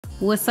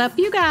What's up,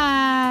 you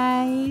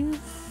guys?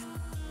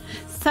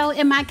 So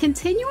in my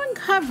continuing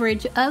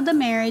coverage of the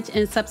marriage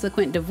and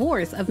subsequent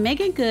divorce of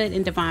Meagan Good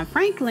and DeVon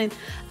Franklin,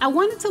 I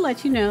wanted to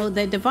let you know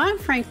that DeVon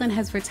Franklin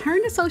has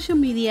returned to social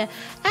media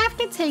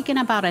after taking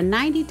about a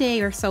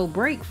 90-day or so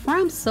break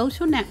from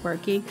social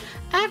networking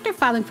after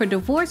filing for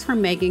divorce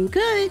from Meagan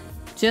Good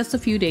just a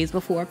few days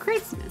before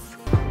Christmas.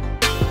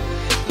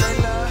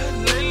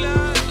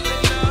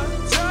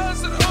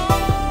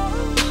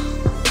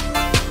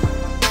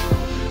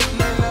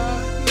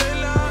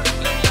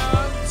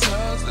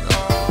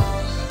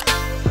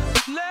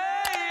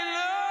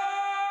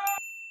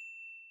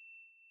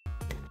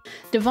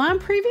 DeVon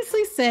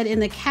previously said in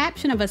the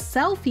caption of a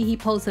selfie he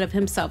posted of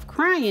himself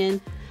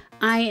crying,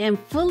 "I am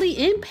fully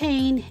in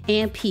pain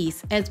and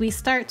peace as we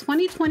start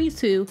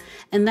 2022,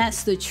 and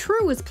that's the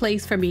truest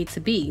place for me to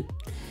be."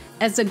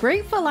 As the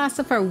great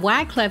philosopher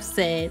Wycliffe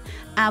said,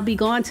 "I'll be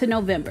gone to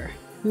November,"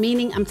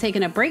 meaning I'm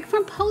taking a break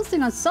from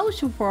posting on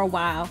social for a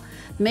while.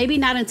 Maybe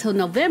not until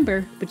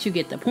November, but you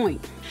get the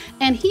point.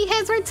 And he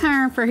has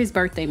returned for his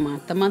birthday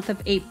month, the month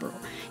of April.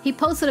 He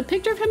posted a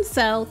picture of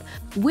himself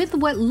with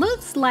what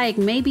looks like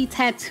maybe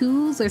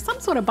tattoos or some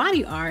sort of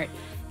body art.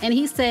 And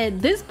he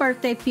said, "This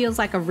birthday feels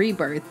like a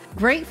rebirth.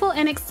 Grateful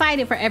and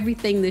excited for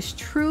everything this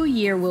true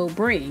year will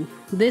bring.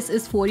 This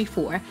is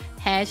 44.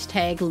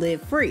 Hashtag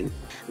live free."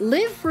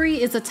 Live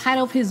Free is the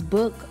title of his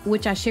book,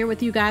 which I shared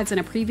with you guys in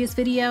a previous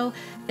video.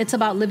 It's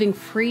about living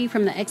free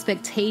from the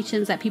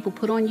expectations that people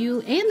put on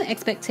you and the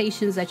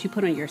expectations that you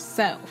put on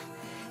yourself.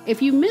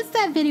 If you missed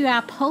that video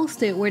I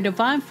posted where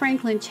DeVon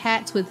Franklin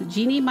chats with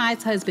Jeannie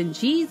Mai's husband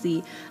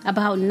Jeezy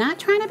about not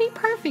trying to be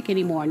perfect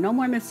anymore, no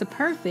more Mr.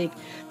 Perfect,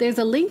 there's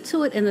a link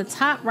to it in the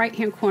top right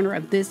hand corner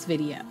of this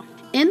video.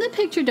 In the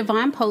picture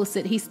DeVon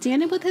posted, he's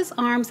standing with his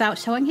arms out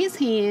showing his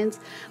hands,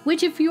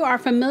 which if you are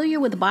familiar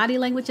with body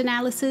language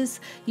analysis,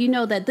 you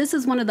know that this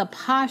is one of the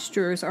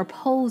postures or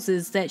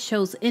poses that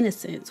shows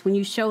innocence. When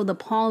you show the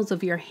palms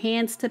of your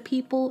hands to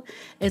people,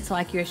 it's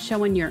like you're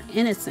showing your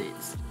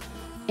innocence.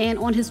 And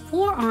on his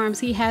forearms,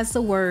 he has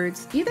the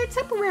words, either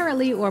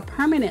temporarily or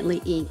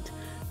permanently inked,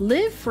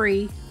 "Live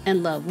free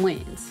and love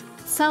wins."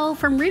 So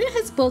from reading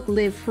his book,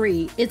 Live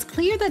Free, it's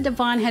clear that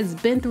DeVon has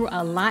been through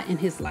a lot in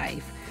his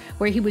life,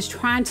 where he was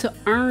trying to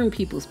earn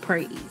people's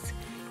praise.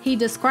 He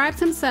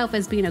describes himself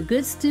as being a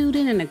good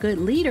student and a good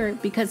leader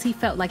because he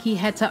felt like he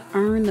had to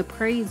earn the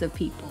praise of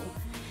people.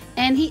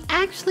 And he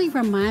actually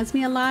reminds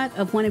me a lot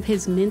of one of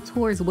his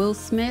mentors, Will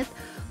Smith,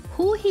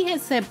 who he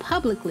has said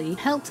publicly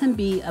helped him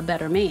be a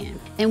better man.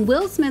 And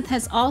Will Smith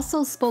has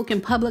also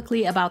spoken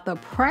publicly about the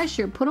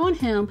pressure put on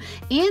him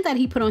and that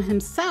he put on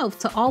himself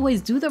to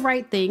always do the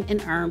right thing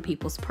and earn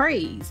people's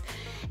praise.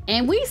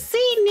 And we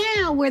see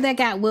now where that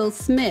got Will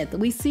Smith.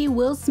 We see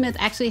Will Smith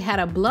actually had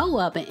a blow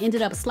up and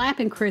ended up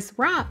slapping Chris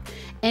Rock.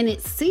 And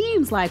it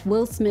seems like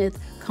Will Smith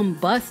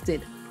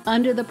combusted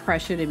under the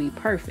pressure to be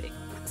perfect.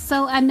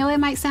 So I know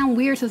it might sound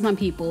weird to some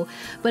people,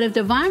 but if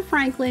DeVon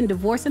Franklin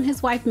divorcing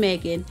his wife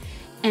Meagan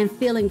and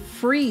feeling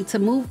free to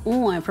move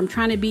on from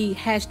trying to be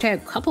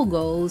hashtag couple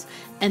goals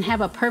and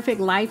have a perfect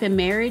life and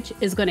marriage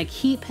is going to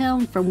keep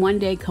him from one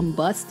day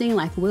combusting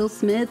like Will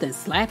Smith and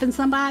slapping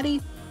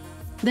somebody,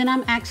 then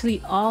I'm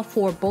actually all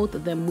for both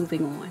of them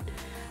moving on.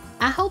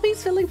 I hope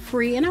he's feeling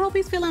free and I hope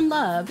he's feeling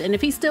loved. And if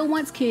he still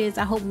wants kids,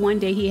 I hope one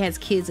day he has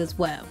kids as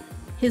well.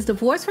 His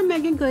divorce from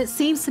Meagan Good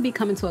seems to be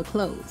coming to a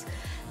close.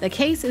 The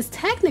case is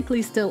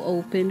technically still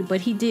open,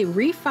 but he did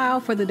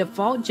refile for the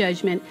default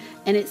judgment,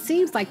 and it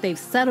seems like they've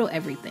settled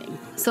everything.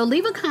 So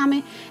leave a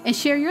comment and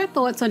share your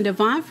thoughts on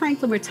DeVon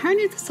Franklin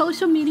returning to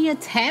social media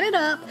tatted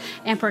up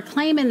and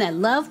proclaiming that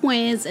love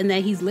wins and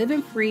that he's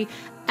living free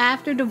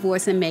after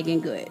divorcing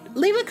Meagan Good.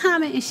 Leave a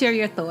comment and share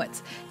your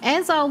thoughts.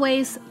 As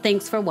always,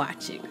 thanks for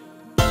watching.